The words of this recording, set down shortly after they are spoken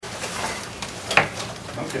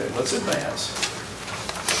Okay, let's advance.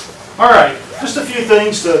 All right, just a few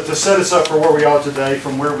things to set us up for where we are today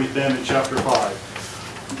from where we've been in chapter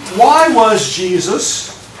 5. Why was Jesus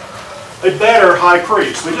a better high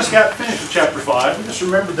priest? We just got finished with chapter 5. We just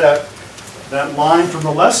remembered that line from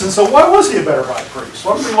the lesson. So why was he a better high priest?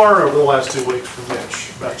 What did we learn over the last 2 weeks from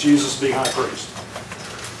Mitch about Jesus being high priest?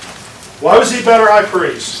 Why was he a better high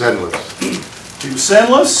priest? Sinless. He was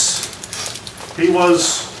sinless. He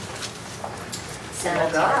was Son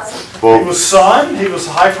of God. He was son. He was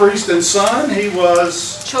high priest and son. He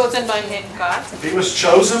was chosen by God. He was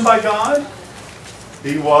chosen by God.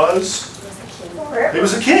 He was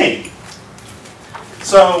a king.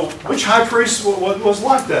 So, which high priest was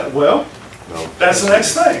like that? Well, that's the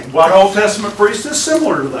next thing. What Old Testament priest is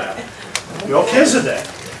similar to that? Melchizedek.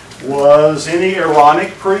 Was any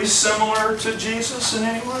Aaronic priest similar to Jesus in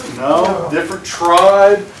any way? No. Different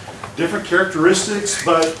tribe, different characteristics,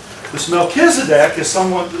 but this Melchizedek is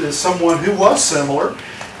someone who was similar.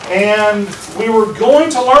 And we were going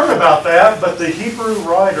to learn about that, but the Hebrew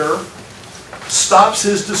writer stops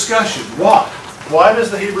his discussion. Why? Why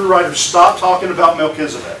does the Hebrew writer stop talking about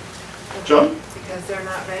Melchizedek? John? Because they're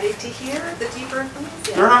not ready to hear the deeper things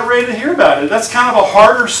yet. They're not ready to hear about it. That's kind of a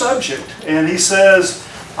harder subject. And he says,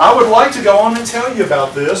 I would like to go on and tell you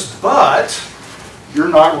about this, but you're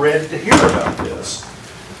not ready to hear about this.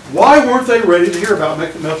 Why weren't they ready to hear about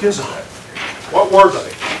Melchizedek? What were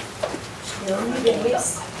they?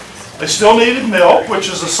 They still needed milk, which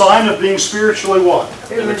is a sign of being spiritually what?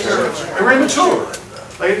 Immature. They were immature.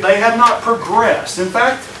 They had not progressed. In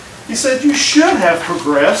fact, he said you should have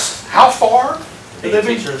progressed. How far? To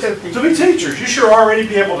be teachers. You should already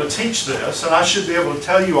be able to teach this, and I should be able to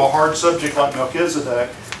tell you a hard subject like Melchizedek,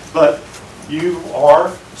 but you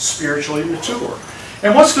are spiritually mature.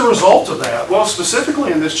 And what's the result of that? Well,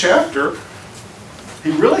 specifically in this chapter,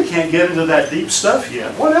 he really can't get into that deep stuff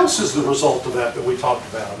yet. What else is the result of that we talked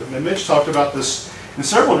about? And Mitch talked about this in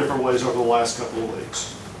several different ways over the last couple of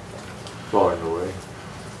weeks. Falling away.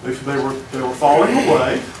 They were falling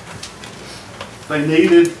away.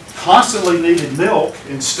 They constantly needed milk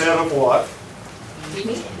instead of what?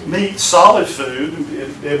 Meat, solid food,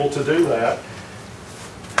 and able to do that.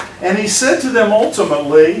 And he said to them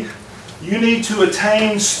ultimately, you need to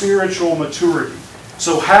attain spiritual maturity.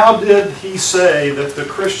 So how did he say that the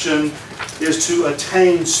Christian is to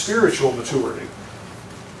attain spiritual maturity?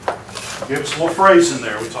 Give us a little phrase in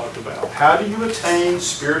there we talked about. How do you attain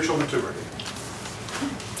spiritual maturity?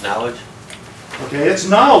 Knowledge. Okay, it's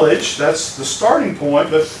knowledge. That's the starting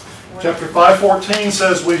point. But chapter 5:14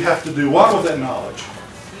 says we have to do what with that knowledge?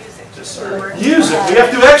 Use it. We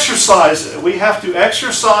have to exercise it. We have to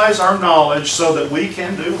exercise our knowledge so that we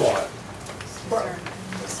can do what?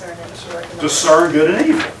 Discern good and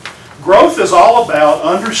evil. Growth is all about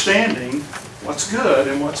understanding what's good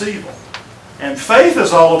and what's evil. And faith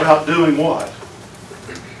is all about doing what?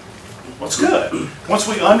 What's good. Once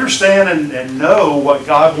we understand and know what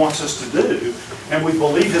God wants us to do, and we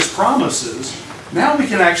believe His promises, now we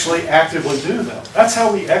can actually actively do them. That's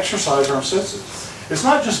how we exercise our senses. It's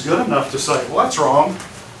not just good enough to say, well, that's wrong,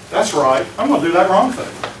 that's right, I'm going to do that wrong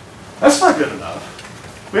thing. That's not good enough.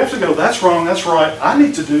 We have to go, that's wrong, that's right, I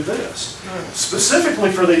need to do this. Specifically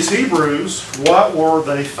for these Hebrews, what were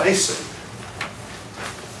they facing?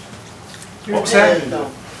 What was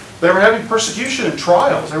happening? They were having persecution and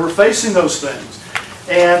trials. They were facing those things.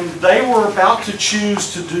 And they were about to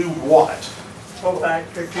choose to do what? Go back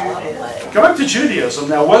to Judaism. Go back to Judaism.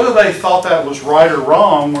 Now, whether they thought that was right or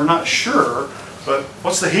wrong, we're not sure. But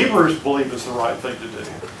what's the Hebrews believe is the right thing to do?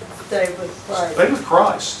 Stay with Christ. Stay with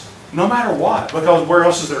Christ, no matter what. Because where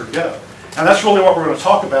else is there to go? And that's really what we're going to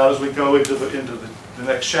talk about as we go into the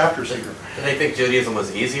next chapters here. Did they think Judaism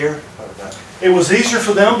was easier? It was easier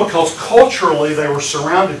for them because culturally they were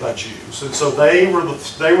surrounded by Jews. And so they were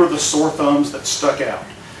the sore thumbs that stuck out.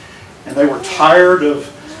 And they were tired of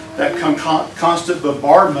that constant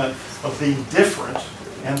bombardment of being different.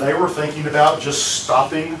 And they were thinking about just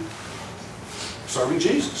stopping serving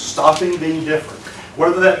Jesus, stopping being different.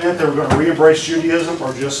 Whether that meant they were going to re-embrace Judaism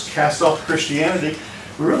or just cast off Christianity,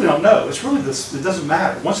 we really don't know. It's really this. It doesn't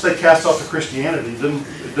matter. Once they cast off the Christianity, it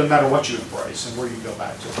doesn't matter what you embrace and where you go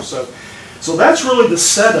back to. So that's really the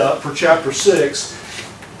setup for chapter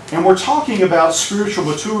 6. And we're talking about spiritual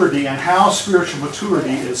maturity and how spiritual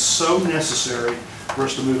maturity is so necessary for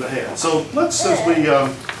us to move ahead. So let's, as we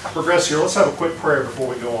progress here, let's have a quick prayer before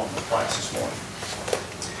we go on with class this morning.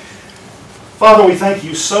 Father, we thank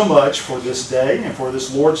you so much for this day and for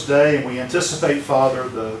this Lord's Day, and we anticipate, Father,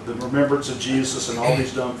 the remembrance of Jesus and all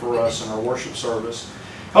He's done for us in our worship service.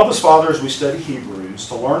 Help us, Father, as we study Hebrews,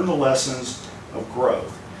 to learn the lessons of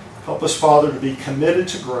growth. Help us, Father, to be committed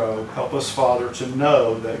to grow. Help us, Father, to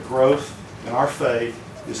know that growth in our faith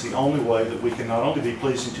is the only way that we can not only be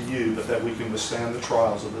pleasing to you, but that we can withstand the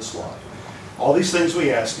trials of this life. All these things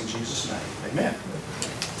we ask in Jesus' name. Amen.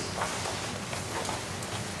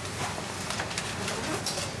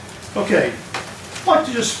 Okay, I'd like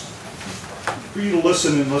to just, for you to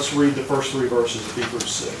listen and let's read the first 3 verses of Hebrews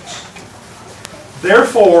 6.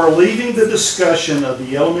 Therefore, leaving the discussion of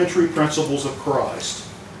the elementary principles of Christ,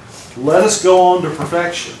 let us go on to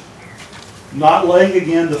perfection, not laying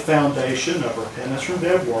again the foundation of repentance from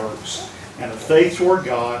dead works, and of faith toward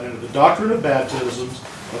God, and of the doctrine of baptisms,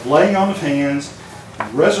 of laying on of hands,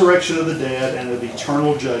 and resurrection of the dead, and of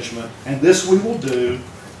eternal judgment. And this we will do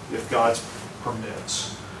if God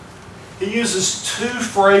permits. He uses 2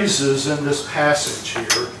 phrases in this passage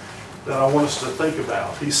here that I want us to think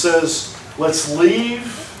about. He says, let's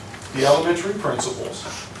leave the elementary principles.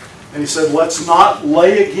 And he said, let's not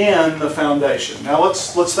lay again the foundation. Now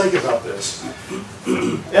let's think about this.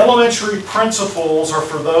 Elementary principles are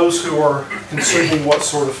for those who are consuming what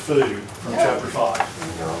sort of food from chapter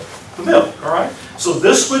 5? The milk, all right? So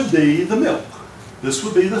this would be the milk. This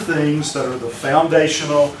would be the things that are the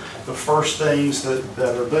foundational, the first things that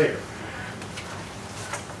are there.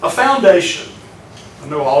 A foundation. I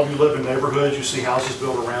know all of you live in neighborhoods, you see houses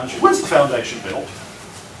built around you. When's the foundation built?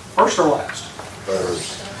 First or last?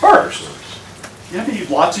 First. You have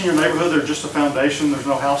lots in your neighborhood that are just a foundation, there's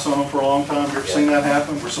no house on them for a long time. You ever seen that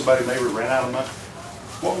happen where somebody maybe ran out of money?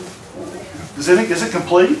 Well, is it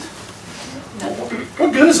complete?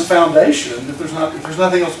 What good is a foundation if there's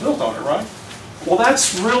nothing else built on it, right? Well,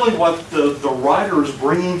 that's really what the writer is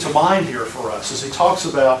bringing to mind here for us as he talks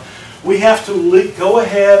about we have to go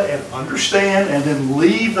ahead and understand and then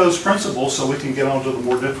leave those principles so we can get on to the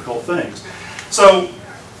more difficult things. So,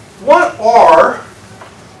 what are,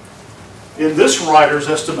 in this writer's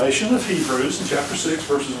estimation of Hebrews, in chapter 6,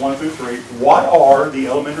 verses 1 through 3, what are the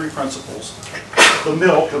elementary principles, the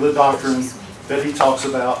milk of the doctrine that he talks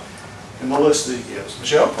about in the list that he gives?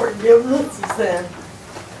 Michelle? Forgiveness of sin.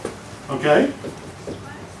 Okay.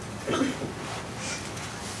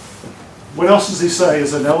 What else does he say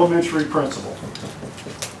is an elementary principle?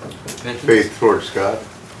 Faith towards God.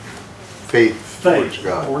 Faith towards Faith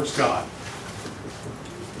God. towards God.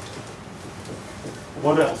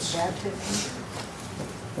 What else?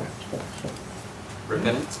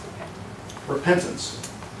 Repentance. Repentance.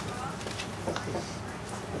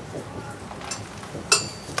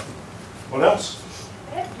 What else?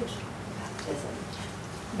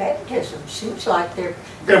 Baptism seems like they're...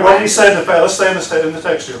 Okay, what did he say in the fact? Let's stay in the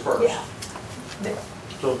text here first. Yeah.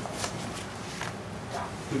 So,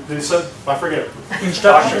 did he say? I forget.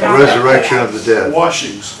 Resurrection of the dead.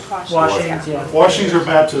 Washings. Washings, yeah. Washings or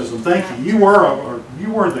baptism. Thank you. You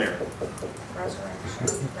were there.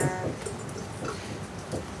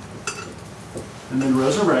 And then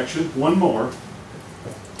resurrection. One more.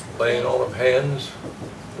 Laying on of hands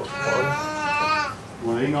was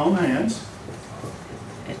one. Laying on hands.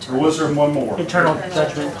 Or was there one more? Eternal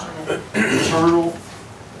judgment. Eternal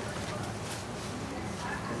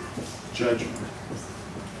judgment.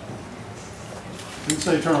 He didn't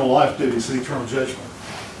say eternal life, did he? He said eternal judgment.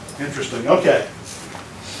 Interesting. Okay.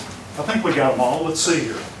 I think we got them all. Let's see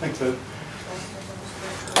here. I think that.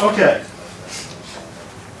 Okay.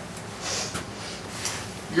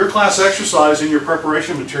 Your class exercise in your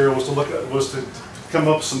preparation material was to come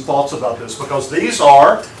up with some thoughts about this, because these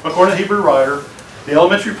are, according to the Hebrew writer, the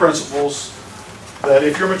elementary principles that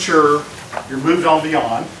if you're mature, you're moved on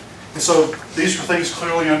beyond. And so these are things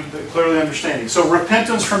clearly understanding. So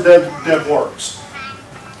repentance from dead works.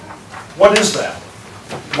 What is that?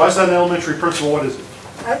 Why is that an elementary principle? What is it?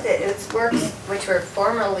 It's works which were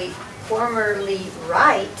formerly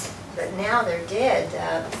right, but now they're dead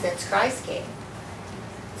since Christ came,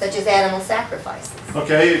 such as animal sacrifices.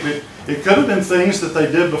 Okay, it could have been things that they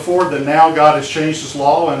did before that now God has changed His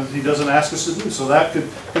law and He doesn't ask us to do. So that could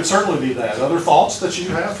certainly be that. Other thoughts that you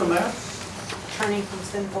have from that? Turning from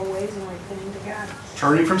sinful ways and repenting to God.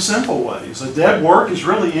 Turning from sinful ways. A dead work is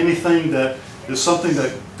really anything that is something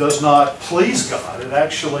that does not please God. It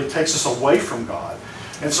actually takes us away from God.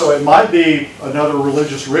 And so it might be another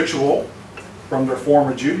religious ritual from their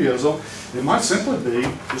form of Judaism. It might simply be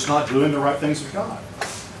just not doing the right things with God.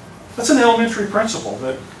 That's an elementary principle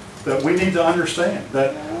that we need to understand.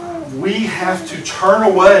 That we have to turn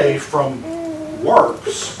away from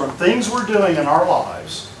works, from things we're doing in our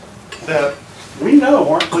lives that we know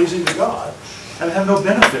aren't pleasing to God and have no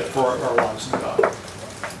benefit for our lives in God.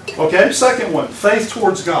 Okay, second one, faith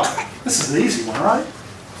towards God. This is the easy one, right?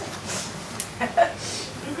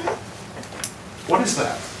 What is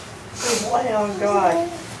that? Rely on God.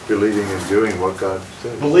 Believing and doing what God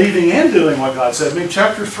said. Believing and doing what God said. I mean,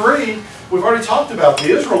 chapter 3, we've already talked about the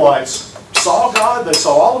Israelites saw God, they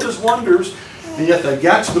saw all of His wonders, and yet they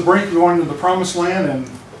got to the brink of going into the promised land, and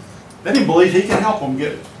they didn't believe He could help them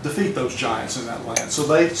defeat those giants in that land. So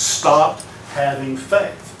they stopped having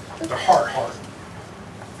faith. Their heart hardened.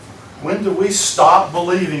 When do we stop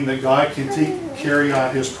believing that God can carry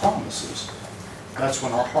out His promises? That's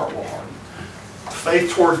when our heart will harden.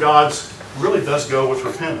 Faith toward God really does go with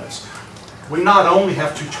repentance. We not only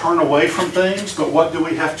have to turn away from things, but what do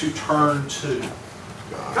we have to turn to?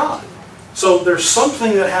 God. So there's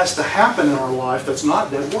something that has to happen in our life that's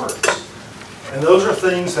not dead works. And those are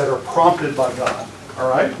things that are prompted by God. All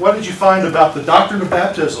right? What did you find about the doctrine of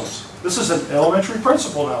baptisms? This is an elementary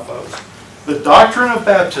principle now, folks. The doctrine of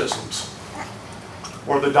baptisms,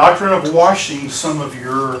 or the doctrine of washing, some of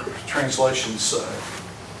your translations say.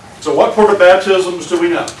 So what part of baptisms do we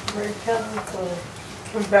know? Repentance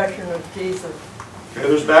and confession of Jesus. Okay,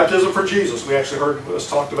 there's baptism for Jesus. We actually heard us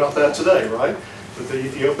talked about that today, right? With the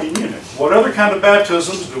Ethiopian eunuch. What other kind of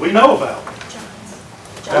baptisms do we know about?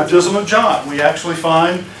 Baptism of John. We actually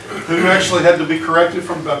find who actually had to be corrected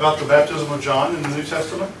about the baptism of John in the New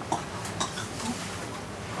Testament?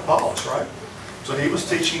 Apollos, right? So he was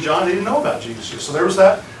teaching John. He didn't know about Jesus yet. So there was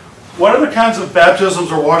that. What other kinds of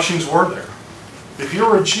baptisms or washings were there? If you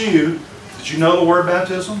were a Jew, did you know the word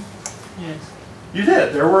baptism? Yes. You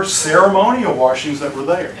did. There were ceremonial washings that were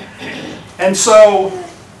there. And so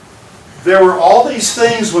there were all these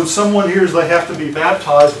things when someone hears they have to be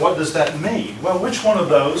baptized. What does that mean? Well, which one of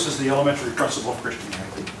those is the elementary principle of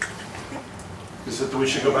Christianity? Is it that we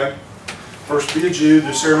should go back, first be a Jew,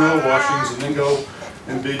 do ceremonial washings, and then go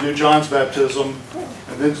and do John's baptism,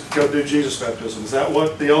 and then go do Jesus' baptism? Is that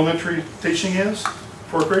what the elementary teaching is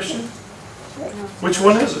for a Christian? Which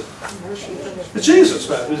one is it? It's Jesus'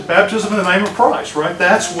 baptism. It's baptism in the name of Christ, right?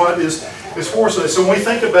 That's what is for us. So when we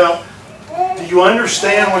think about, do you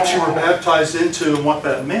understand what you were baptized into and what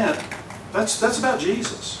that meant? That's about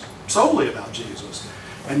Jesus, solely about Jesus,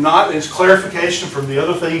 and not as clarification from the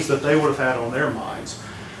other things that they would have had on their minds.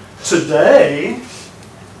 Today,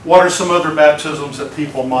 what are some other baptisms that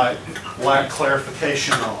people might lack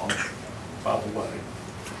clarification on, by the way?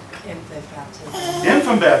 Infant baptism.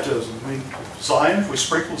 Infant baptism. I mean, Zion, if we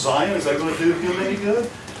sprinkle Zion, is that going to do him any good?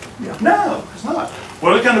 No, it's not.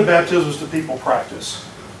 What other kind of baptisms do people practice?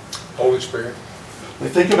 Holy Spirit. They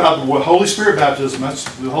think about the Holy Spirit baptism.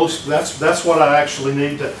 That's what I actually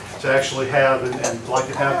need to actually have and like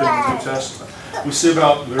it happened in the New Testament. We see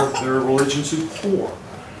about there are religions who pour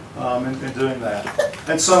in doing that.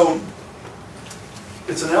 And so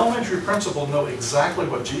it's an elementary principle to know exactly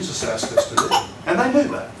what Jesus asked us to do. And they knew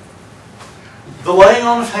that. The laying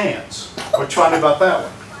on of hands. What you find about that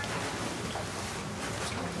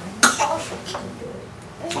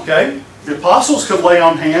one? Okay? The apostles could lay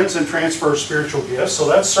on hands and transfer spiritual gifts, so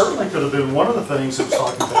that certainly could have been one of the things it was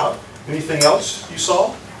talking about. Anything else you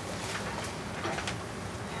saw?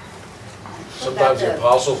 Sometimes the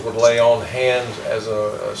apostles would lay on hands as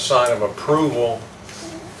a sign of approval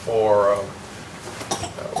for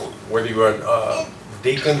whether you were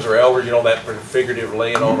deacons or elders, you know, that figurative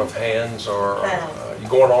laying on of hands, or you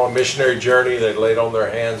going on a missionary journey, they laid on their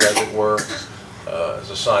hands, as it were, as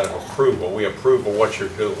a sign of approval. We approve of what you're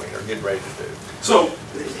doing or getting ready to do. So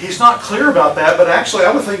he's not clear about that, but actually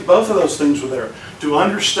I would think both of those things were there. To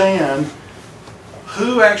understand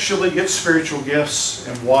who actually gets spiritual gifts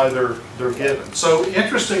and why they're given. So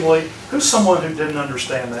interestingly, who's someone who didn't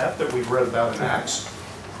understand that we've read about in Acts?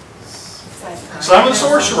 Simon the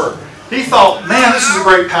sorcerer. He thought, man, this is a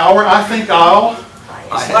great power. I think I'll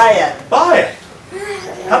buy it.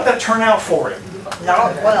 How'd that turn out for him?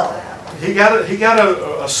 Not well. He got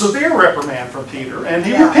a severe reprimand from Peter, and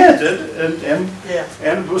he repented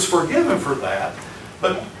and was forgiven for that.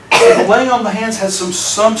 But the laying on the hands had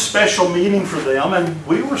some special meaning for them, and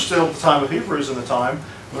we were still at the time of Hebrews in the time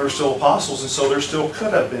there were still apostles, and so there still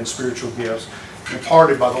could have been spiritual gifts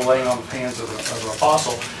imparted by the laying on of hands of an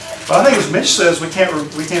apostle. But I think, as Mitch says, we can't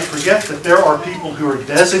forget that there are people who are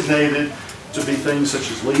designated to be things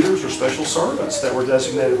such as leaders or special servants that were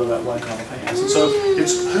designated by that laying on of hands. And so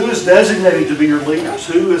it's who is designated to be your leaders,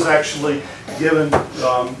 who is actually given,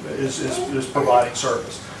 is providing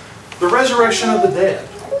service. The resurrection of the dead.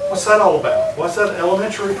 What's that all about? What's that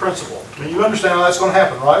elementary principle? I mean, you understand how that's going to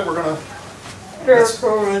happen, right? We're going to...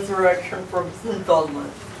 Spiritual resurrection from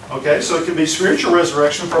sinfulness. Okay, so it can be spiritual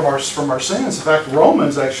resurrection from our sins. In fact,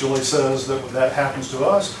 Romans actually says that happens to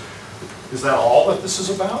us. Is that all that this is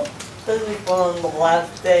about? This is one of the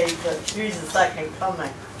last days of Jesus' second coming.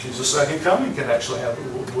 Jesus' second coming can actually happen.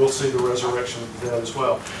 We'll see the resurrection of the dead as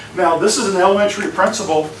well. Now, this is an elementary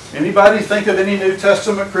principle. Anybody think of any New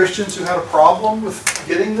Testament Christians who had a problem with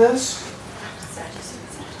getting this?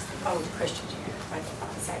 Oh, the Christians here, right?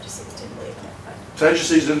 The Sadducees didn't believe in it, but.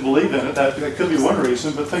 Sadducees didn't believe in it. That could be one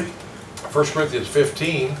reason, but think 1 Corinthians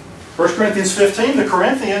 15, 1 Corinthians 15, the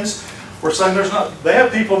Corinthians were saying they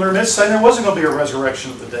have people in their midst saying there wasn't going to be a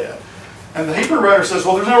resurrection of the dead. And the Hebrew writer says,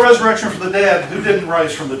 well, there's no resurrection from the dead. Who didn't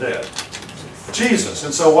rise from the dead? Jesus.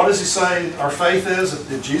 And so what does he say our faith is?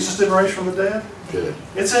 That Jesus didn't rise from the dead? Good.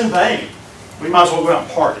 It's in vain. We might as well go out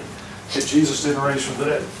and party if Jesus didn't rise from the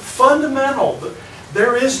dead. Fundamental.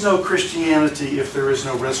 There is no Christianity if there is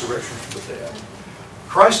no resurrection from the dead.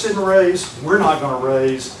 Christ didn't raise. We're not going to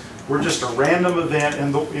raise. We're just a random event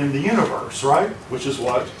in the universe, right? Which is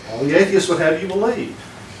what all the atheists would have you believe.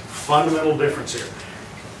 Fundamental difference here.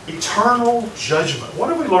 Eternal judgment. What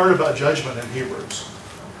do we learn about judgment in Hebrews?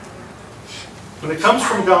 When it comes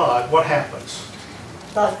from God, what happens?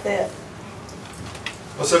 That's it.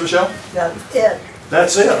 What's that, Michelle? That's it.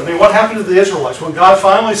 That's it. I mean, what happened to the Israelites? When God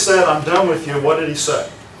finally said, I'm done with you, what did he say?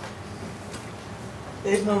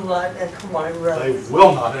 They will not enter my They rest.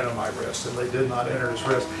 will not enter my rest, and they did not enter his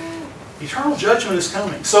rest. Eternal judgment is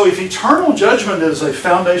coming. So if eternal judgment is a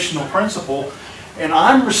foundational principle, and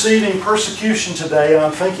I'm receiving persecution today, and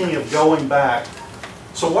I'm thinking of going back,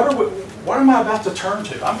 so what am I about to turn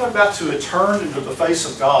to? I'm about to turn into the face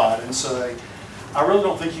of God and say, I really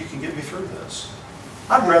don't think you can get me through this.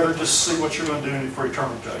 I'd rather just see what you're going to do for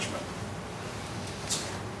eternal judgment.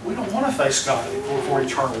 We don't want to face God for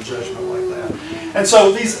eternal judgment like that. And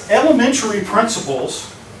so these elementary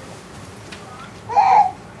principles,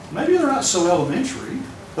 maybe they're not so elementary,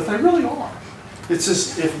 but they really are. It's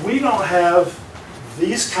as if we don't have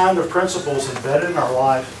these kind of principles embedded in our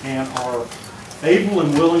life and are able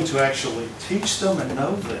and willing to actually teach them and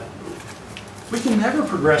know them, we can never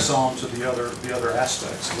progress on to the other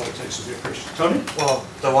aspects of what it takes to be a Christian. Tony? Well,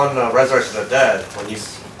 the one resurrection of the dead, when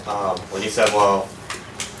you said, well,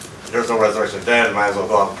 there's no resurrection of the dead, might as well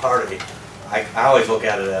go out and party. I always look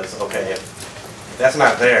at it as, okay, if that's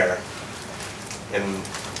not there, and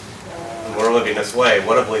we're living this way,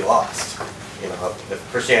 what have we lost? You know, if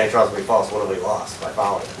Christianity tries to be false, what have we lost by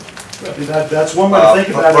following it? That's one way to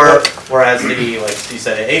think about it. Whereas like you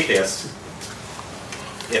said, an atheist,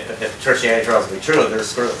 if Christianity tries to be true, they're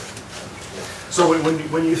screwed. So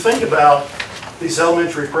when you think about these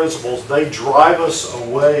elementary principles, they drive us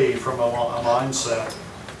away from a mindset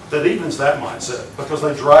that even is that mindset, because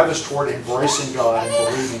they drive us toward embracing God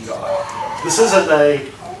and believing God. This isn't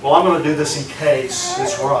well, I'm going to do this in case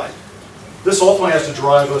it's right. This ultimately has to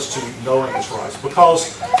drive us to knowing it's right,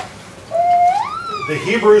 because the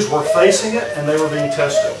Hebrews were facing it and they were being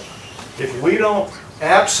tested. If we don't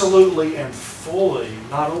absolutely and fully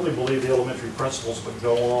not only believe the elementary principles but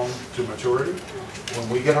go on to maturity, when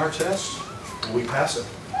we get our test, we pass it.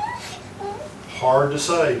 Hard to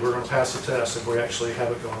say we're going to pass the test if we actually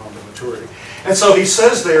have it going on to maturity. And so he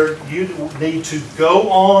says there, you need to go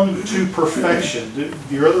on to perfection. Do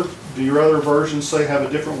your other versions say have a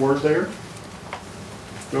different word there?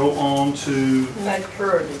 Go on to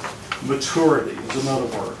Maturity. maturity is another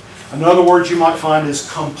word. Another word you might find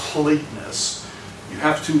is completeness. You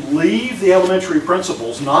have to leave the elementary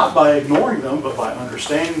principles, not by ignoring them, but by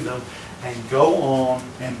understanding them, and go on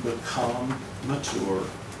and become mature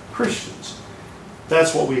Christians.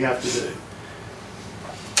 That's what we have to do.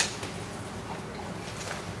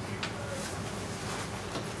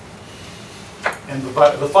 And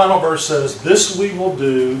the final verse says, this we will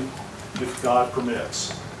do if God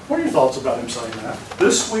permits. What are your thoughts about him saying that?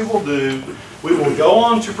 This we will do. We will go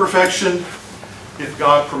on to perfection if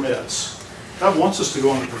God permits. God wants us to go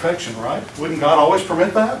on to perfection, right? Wouldn't God always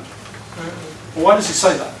permit that? Well, why does he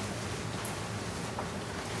say that?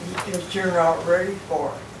 Because you're not ready for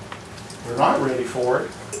it. We're not ready for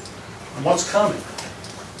it. And what's coming?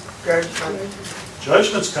 Judgment.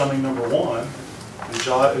 Judgment's coming, number one. And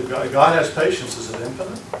God has patience. Is it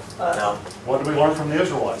infinite? No. What did we learn from the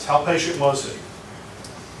Israelites? How patient was he?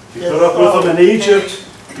 He put up with them in Egypt.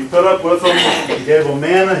 He put up with them. He gave them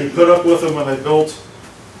manna. He put up with them when they built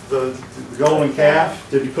the golden calf.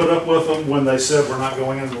 Did he put up with them when they said we're not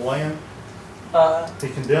going into the land? He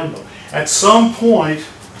condemned them. At some point,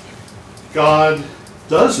 God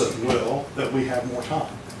doesn't will that we have more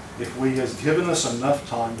time. If he has given us enough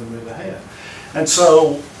time to move ahead. And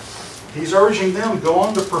so he's urging them, go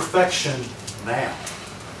on to perfection now.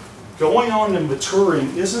 Going on and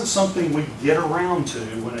maturing isn't something we get around to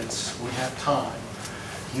when we have time.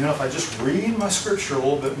 You know, if I just read my scripture a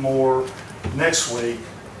little bit more next week,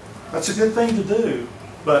 That's a good thing to do,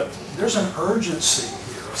 but there's an urgency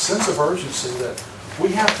here, a sense of urgency that we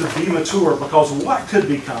have to be mature because what could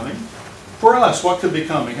be coming? For us, what could be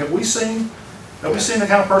coming? Have we seen the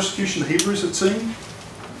kind of persecution the Hebrews had seen?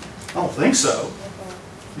 I don't think so.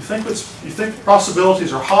 You think the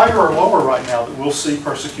possibilities are higher or lower right now that we'll see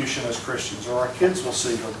persecution as Christians, or our kids will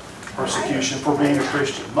see the persecution for being a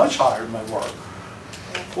Christian? Much higher than they were.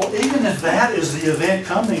 Well, even if that is the event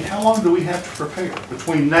coming, how long do we have to prepare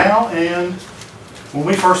between now and when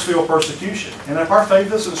we first feel persecution? And if our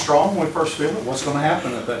faith isn't strong when we first feel it, what's going to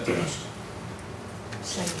happen at that test?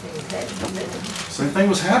 Same thing happened to them. Same thing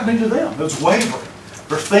was happening to them. It was wavering.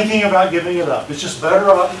 They're thinking about giving it up. It's just better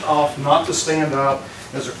off not to stand up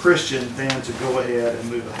as a Christian than to go ahead and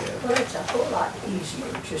move ahead. Well, it's a whole lot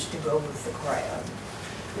easier just to go with the crowd.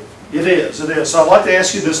 It is. So I'd like to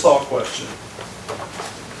ask you this thought question.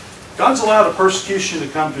 God's allowed a persecution to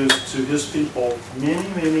come to His people many,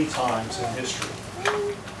 many times in history.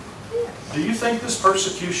 Do you think this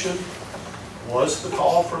persecution was the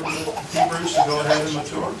call for the Hebrews to go ahead and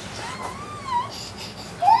mature?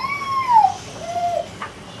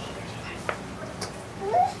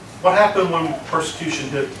 What happened when persecution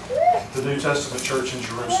hit the New Testament church in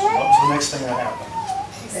Jerusalem? What was the next thing that happened?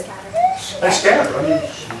 They scattered. I mean,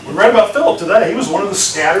 we read about Philip today. He was one of the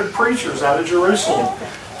scattered preachers out of Jerusalem.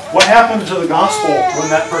 What happened to the gospel when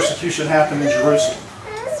that persecution happened in Jerusalem?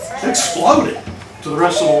 It exploded to the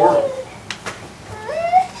rest of the world.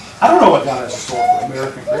 I don't know what God has in store for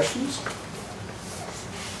American Christians.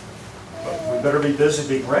 But we better be busy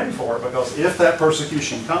being ready for it, because if that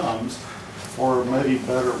persecution comes, or maybe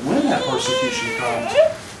better, when that persecution comes,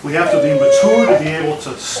 we have to be mature to be able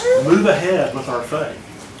to move ahead with our faith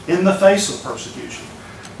in the face of persecution.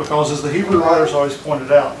 Because as the Hebrew writers always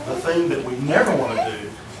pointed out, the thing that we never want to do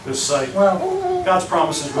is say, well, God's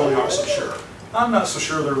promises really aren't so sure. I'm not so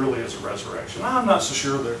sure there really is a resurrection. I'm not so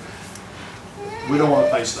sure there... We don't want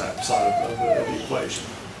to face that side of the equation.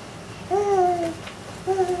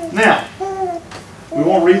 Now, we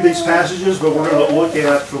won't read these passages, but we're going to look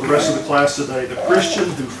at, for the rest of the class today, the Christian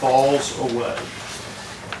who falls away.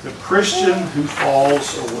 The Christian who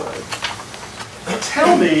falls away.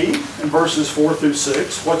 Tell me, in verses 4 through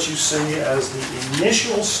 6, what you see as the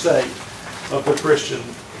initial state of the Christian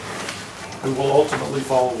who will ultimately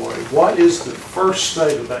fall away. What is the first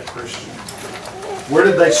state of that Christian? Where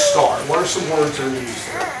did they start? What are some words they used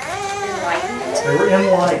there? Enlightenment. They were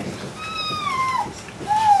enlightened.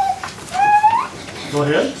 Go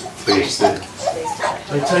ahead. Tasted.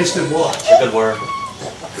 They tasted what? Good word.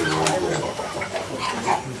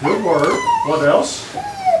 Good word. What else?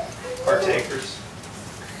 Partakers,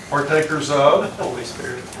 Partakers of. Holy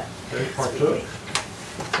Spirit. Okay, partook.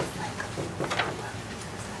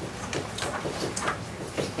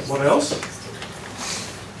 What else?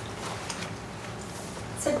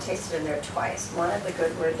 It said tasted in there twice. One of the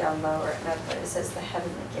good word down lower, and another it says the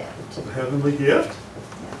heavenly gift. The heavenly gift.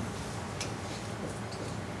 Yeah.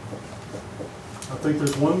 I think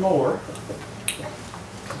there's one more.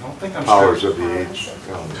 I don't think I'm Powers sure. of the age to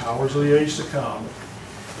come. Powers of the age to come.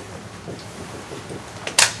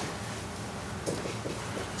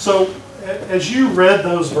 So, as you read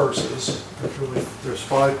those verses, there's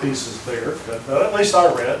 5 pieces there that at least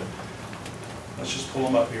I read. Let's just pull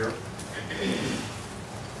them up here.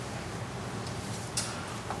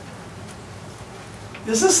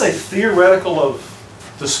 Is this a theoretical of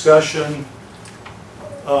discussion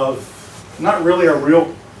of not really a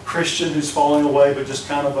real Christian who's falling away, but just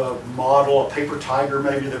kind of a model, a paper tiger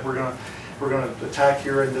maybe that we're gonna attack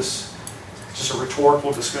here in this, just a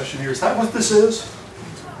rhetorical discussion here? Is that what this is?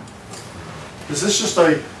 Is this just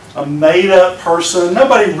a made-up person?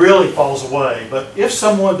 Nobody really falls away, but if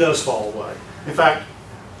someone does fall away, in fact,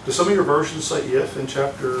 do some of your versions say if in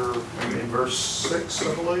verse 6,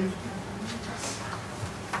 I believe?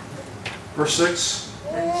 Verse 6?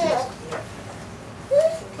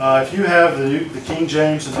 If you have the King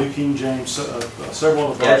James and New King James,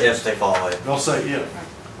 several of the Yeah, versions, if they fall away. they'll say if.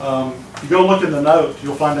 If you go look in the note,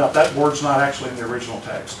 you'll find out that word's not actually in the original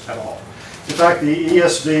text at all. In fact, the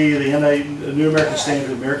ESV, the NA, the New American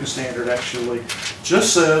Standard actually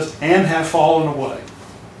just says, and have fallen away.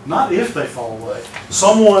 Not if they fall away.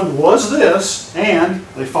 Someone was this, and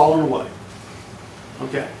they've fallen away.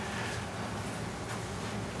 Okay.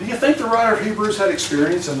 Do you think the writer of Hebrews had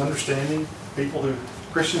experience in understanding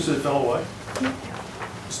Christians who fell away?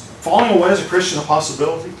 Is falling away as a Christian a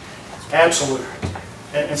possibility? Absolutely.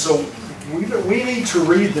 And so we need to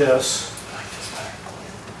read this.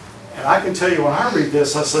 And I can tell you, when I read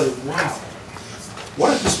this, I say, wow,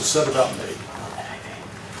 what if this was said about me?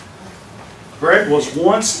 Greg was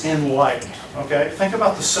once enlightened. Okay, think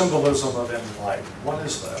about the symbolism of enlightened. What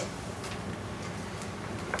is that?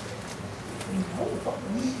 We know what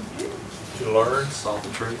we need to do. To learn. Saw the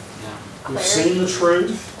truth, yeah. We've seen the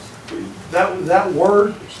truth. That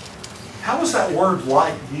word, how is that word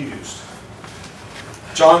light used?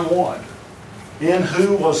 John 1. In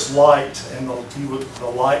who was light, and the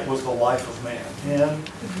light was the life of man.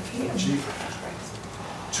 In Jesus.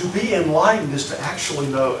 To be enlightened is to actually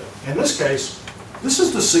know it. In this case, this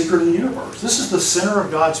is the secret of the universe. This is the center of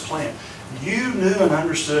God's plan. You knew and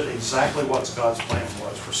understood exactly what God's plan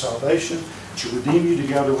was for salvation, to redeem you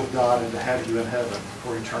together with God, and to have you in heaven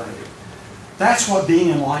for eternity. That's what being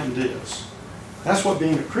enlightened is. That's what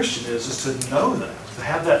being a Christian is to know that, to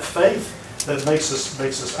have that faith that makes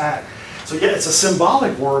us act. So yeah, it's a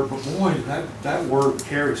symbolic word, but boy, that word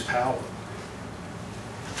carries power.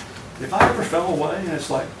 If I ever fell away and it's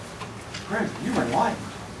like, Greg, you were enlightened.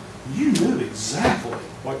 You knew exactly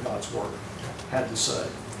what God's Word had to say.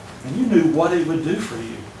 And you knew what it would do for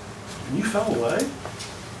you. And you fell away.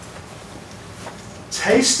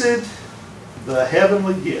 Tasted the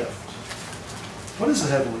heavenly gift. What is a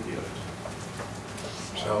heavenly gift?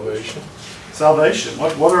 Salvation. Salvation.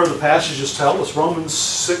 What are the passages tell us? Romans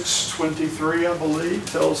 6:23, I believe,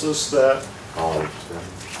 tells us that All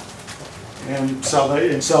and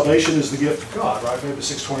salvation is the gift of God, right? Maybe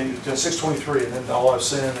 6:23, and then all I've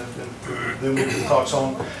sinned, and then it talks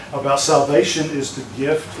on about salvation is the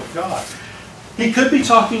gift of God. He could be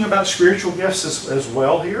talking about spiritual gifts as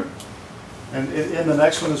well here, and in the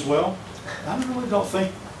next one as well. I really don't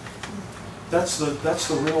think that's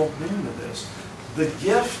the real meaning of this. The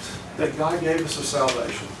gift that God gave us of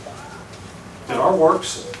salvation. Did our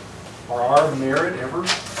works or our merit ever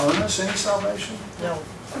earn us any salvation? No.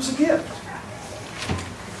 It was a gift.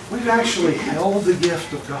 We've actually held the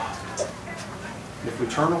gift of God. If we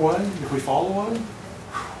turn away, if we fall away,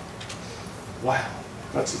 wow,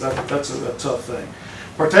 that's a tough thing.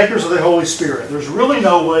 Partakers of the Holy Spirit. There's really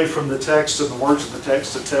no way from the text and the words of the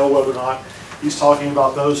text to tell whether or not he's talking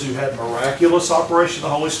about those who had miraculous operation of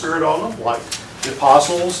the Holy Spirit on them, like the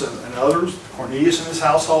apostles and others, Cornelius and his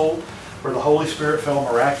household, where the Holy Spirit fell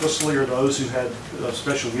miraculously, or those who had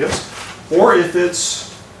special gifts, or if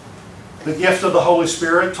it's the gift of the Holy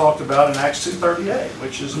Spirit talked about in Acts 2:38,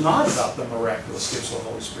 which is not about the miraculous gifts of the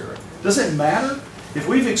Holy Spirit. Does it matter? If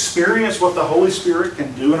we've experienced what the Holy Spirit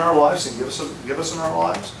can do in our lives and give us in our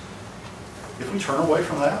lives, if we turn away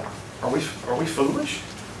from that, are we foolish?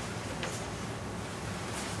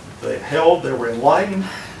 They were enlightened,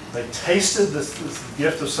 they tasted this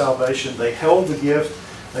gift of salvation, they held the gift,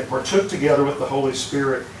 they partook together with the Holy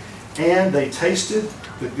Spirit, and they tasted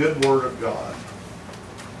the good word of God.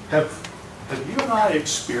 Have you and I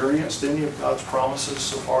experienced any of God's promises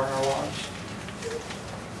so far in our lives?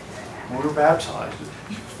 When we were baptized,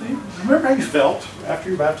 remember how you felt after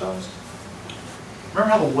you were baptized?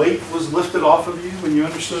 Remember how the weight was lifted off of you when you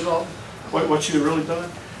understood what you had really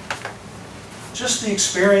done? Just the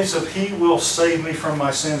experience of He will save me from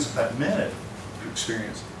my sins at that minute you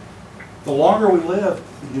experience it. The longer we live,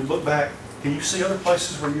 you look back, can you see other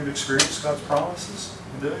places where you've experienced God's promises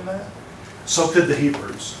in doing that? So could the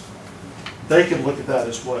Hebrews. They could look at that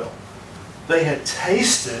as well. They had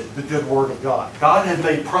tasted the good word of God. God had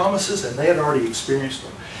made promises and they had already experienced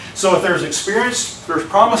them. So if there's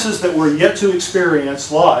promises that we're yet to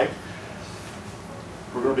experience, like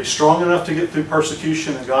we're going to be strong enough to get through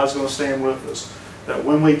persecution and God's going to stand with us. That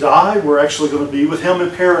when we die, we're actually going to be with Him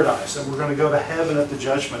in paradise and we're going to go to heaven at the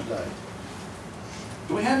judgment day.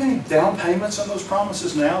 Do we have any down payments on those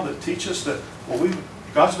promises now that teach us that,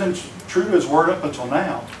 God's been true to His word up until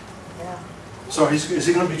now? Yeah. So is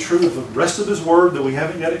He going to be true to the rest of His word that we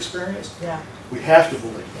haven't yet experienced? Yeah. We have to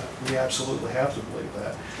believe that. We absolutely have to believe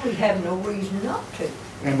that. We have no reason not to.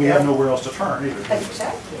 And we have nowhere else to turn either.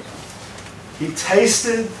 Exactly.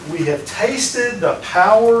 We have tasted the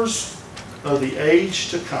powers of the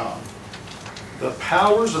age to come. The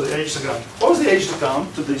powers of the age to come. What was the age to come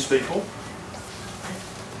to these people?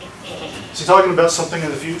 Is he talking about something in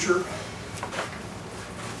the future?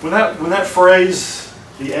 When that phrase,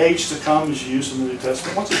 the age to come, is used in the New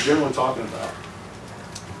Testament, what's it generally talking about?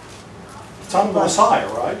 It's talking about the Messiah,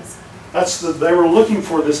 right? They were looking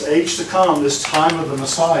for this age to come, this time of the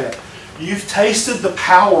Messiah. You've tasted the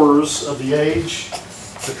powers of the age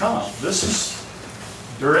to come.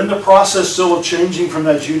 They're in the process still of changing from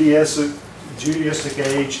that Judaistic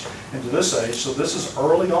age into this age, so this is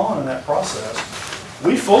early on in that process.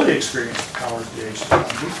 We fully experience the powers of the age to come.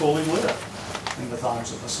 We fully live in the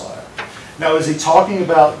times of Messiah. Now, is he talking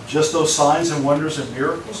about just those signs and wonders and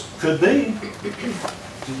miracles? Could be.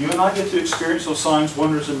 Do you and I get to experience those signs,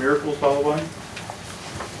 wonders, and miracles, by the way?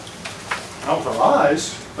 Not with our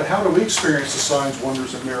eyes, but how do we experience the signs,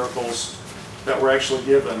 wonders, and miracles that were actually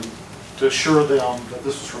given to assure them that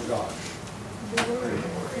this was from God?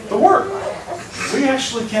 The Word. We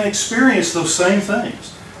actually can experience those same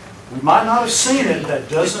things. We might not have seen it, that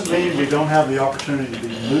doesn't mean we don't have the opportunity to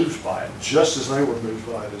be moved by it, just as they were moved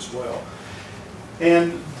by it as well.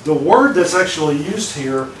 And the word that's actually used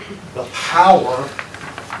here, the power,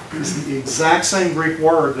 is the exact same Greek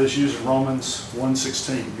word that's used in Romans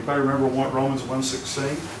 1:16. Anybody remember what Romans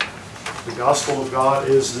 1:16? The gospel of God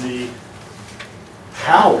is the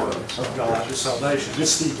power of God to salvation.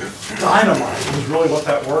 It's the dynamite is really what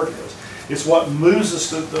that word is. It's what moves us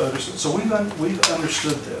to understand. So we've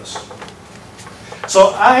understood this. So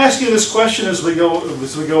I ask you this question as we go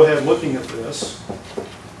ahead looking at this.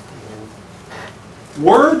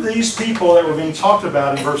 Were these people that were being talked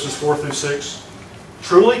about in verses 4 through 6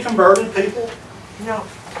 truly converted people? No.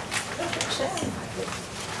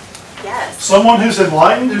 Yes. Someone who's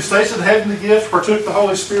enlightened, who's tasted the heavenly gift, partook the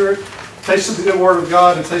Holy Spirit, tasted the good word of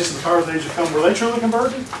God, and tasted the power of the age to come, were they truly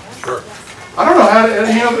converted? Sure. I don't know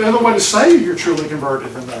any other way to say you're truly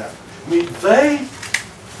converted than that. I mean, they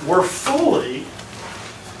were fully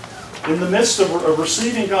in the midst of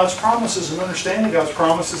receiving God's promises and understanding God's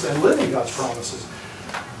promises and living God's promises.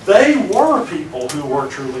 They were people who were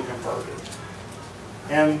truly converted.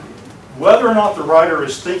 And whether or not the writer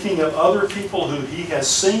is thinking of other people who he has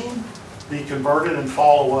seen be converted and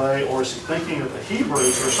fall away, or is he thinking of the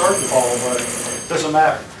Hebrews who are starting to fall away, doesn't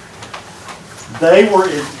matter. They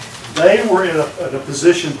were in a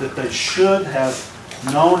position that they should have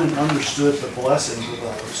known and understood the blessings of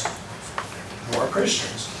those who are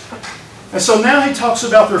Christians. And so now he talks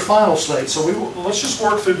about their final state. So let's just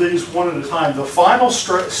work through these one at a time. The final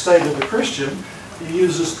state of the Christian, he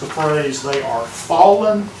uses the phrase, they are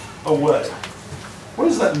fallen away. What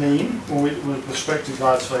does that mean with respect to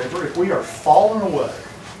God's favor? If we are fallen away,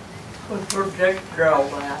 We've rejected all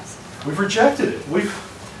that. we've rejected it.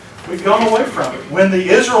 We've gone away from it. When the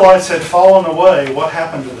Israelites had fallen away, what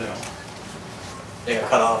happened to them? They got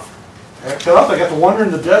cut off. They got cut off. They got to wander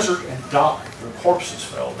in the desert and died. Their corpses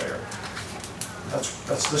fell there.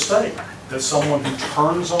 That's the state. That someone who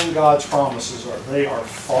turns on God's promises they are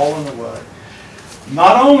fallen away.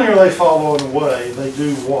 Not only are they fallen away, they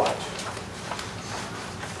do what?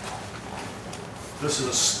 This is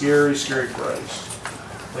a scary, scary phrase.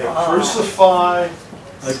 They crucify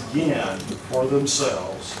again for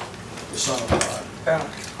themselves the Son of God.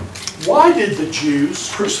 Why did the Jews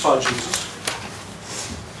crucify Jesus?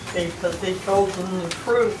 Because they told them the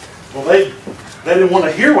truth. Well, they didn't want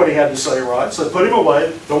to hear what he had to say, right? So they put him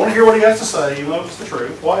away. Don't want to hear what he has to say, even though it's the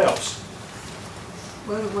truth. Why else?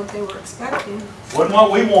 What they were expecting. Wasn't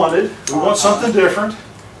what we wanted. We want something different.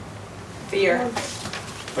 Fear.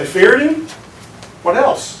 They feared him. What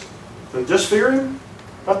else? They just fear him?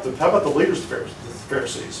 How about the leaders of the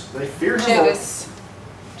Pharisees? They feared him. Jealous.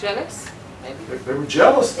 Jealous? Maybe. They were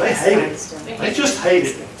jealous. They hated him. They just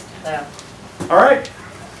hated him. Yeah. All right?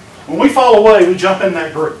 When we fall away, we jump in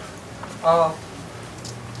that group.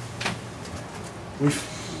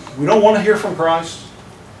 We don't want to hear from Christ.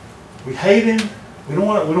 We hate him. We don't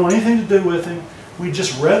want anything to do with him. We'd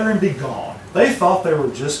just rather him be gone. They thought they were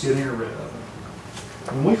just getting rid of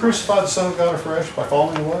him. When we crucify the Son of God afresh by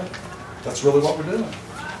falling away, that's really what we're doing.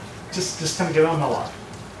 Just kind of get on my life.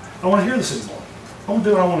 I don't want to hear this anymore. I want to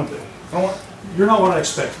do what I want to do. You're not what I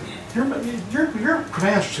expected. Your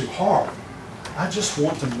commands are too hard. I just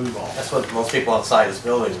want to move on. That's what most people outside this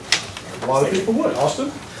building. A lot of people would.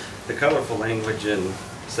 Austin? The colorful language in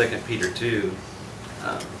 2 Peter 2,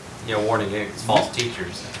 warning against false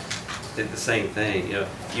teachers, did the same thing.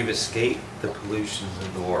 You've escaped the pollutions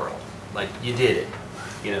of the world. Like, you did it.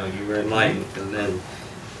 You were enlightened, and then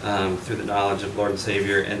through the knowledge of Lord and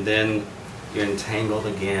Savior, and then you're entangled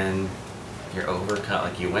again. You're overcome.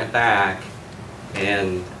 Like, you went back,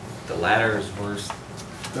 and the latter is worse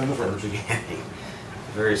than the beginning.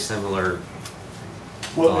 Very similar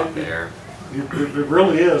thought there. It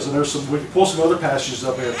really is, and we can pull some other passages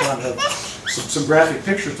up here trying to have some graphic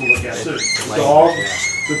pictures to look at too.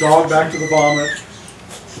 The dog back to the vomit,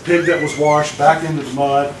 the pig that was washed back into the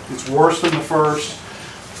mud. It's worse than the first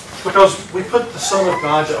because we put the Son of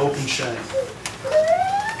God to open shame.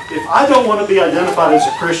 If I don't want to be identified as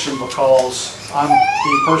a Christian because I'm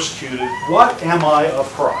being persecuted, what am I of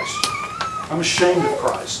Christ? I'm ashamed of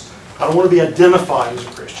Christ. I don't want to be identified as a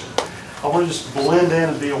Christian. I want to just blend in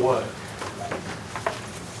and be away.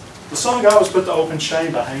 The Son of God was put to open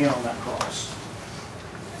shame by hanging on that cross.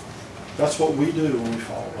 That's what we do when we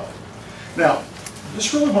fall away. Now, I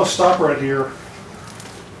just really want to stop right here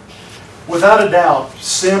without a doubt,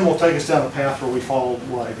 sin will take us down a path where we fall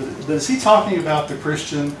away. But is he talking about the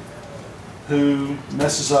Christian who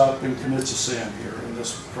messes up and commits a sin here in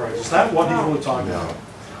this phrase? Is that what he's really talking No. about?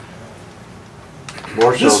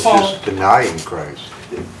 More so This fall- just denying Christ.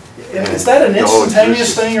 And is that an The whole instantaneous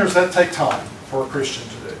existence. thing, or does that take time for a Christian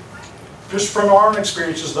to do? Just from our own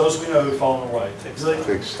experiences, those we know who've fallen away. Takes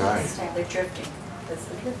time. They're drifting. That's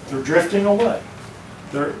the drifting. They're drifting away.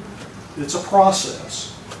 It's a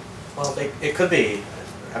process. Well, it could be.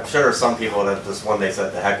 I'm sure there's some people that just one day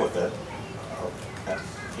said, "The heck with it."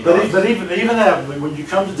 You know, But even that, when you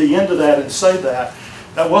come to the end of that and say that,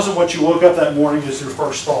 that wasn't what you woke up that morning as your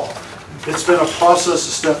first thought. It's been a process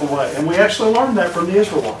to step away. And we actually learned that from the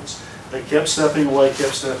Israelites. They kept stepping away,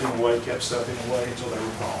 kept stepping away, kept stepping away until they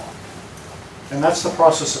were gone. And that's the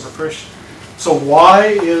process of a Christian. So why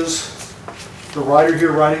is the writer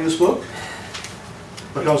here writing this book?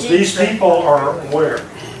 Because these people are where?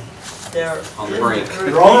 They're On the brink.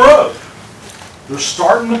 They're on the road. They're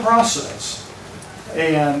starting the process.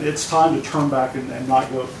 And it's time to turn back and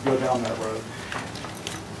not go down that road.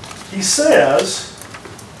 He says,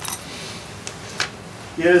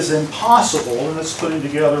 it is impossible, and it's putting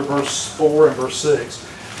together verse 4 and verse 6,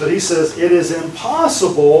 but he says, it is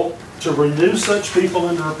impossible to renew such people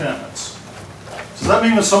into repentance. Does that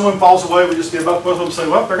mean when someone falls away, we just give up with them and say,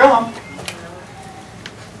 well, they're gone?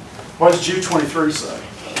 What does Jude 23 say?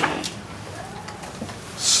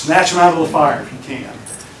 Snatch them out of the fire if you can.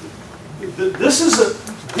 This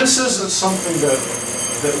isn't something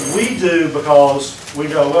that we do because we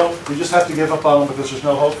go, well, we just have to give up on them because there's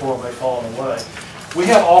no hope for them, they've fallen away. We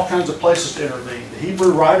have all kinds of places to intervene. The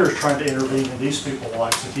Hebrew writer is trying to intervene in these people's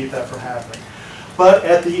lives to keep that from happening. But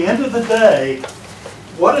at the end of the day,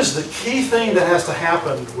 what is the key thing that has to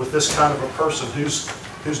happen with this kind of a person who's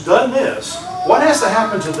done this? What has to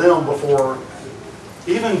happen to them before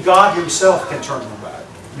even God himself can turn them back?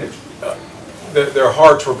 Their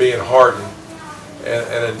hearts were being hardened,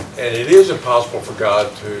 and it is impossible for God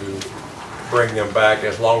to bring them back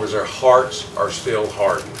as long as their hearts are still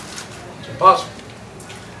hardened. It's impossible.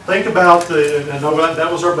 Think about and I know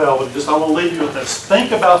that was our bell, but just I want to leave you with this.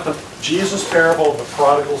 Think about the Jesus parable of the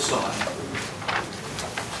prodigal son.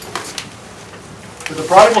 Did the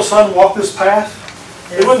prodigal son walk this path?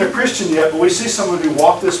 He wasn't a Christian yet, but we see someone who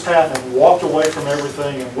walked this path and walked away from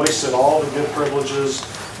everything and wasted all the good privileges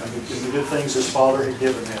and the good things his father had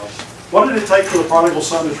given him. What did it take for the prodigal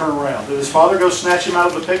son to turn around? Did his father go snatch him out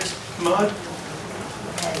of the pig's mud?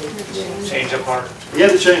 change of heart. He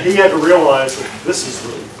had to change. He had to realize that this is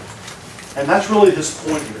really, and that's really his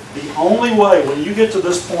point here. The only way, when you get to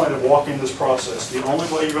this point of walking this process, the only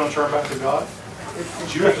way you're going to turn back to God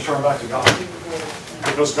is you have to turn back to God.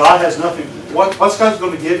 Because God has nothing. What's God's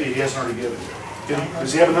going to give you? He hasn't already given you.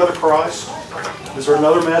 Does he have another Christ? Is there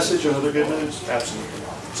another message, another good news? Absolutely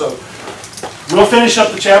not. So we'll finish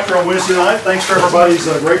up the chapter on Wednesday night. Thanks for everybody's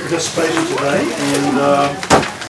great participation today. And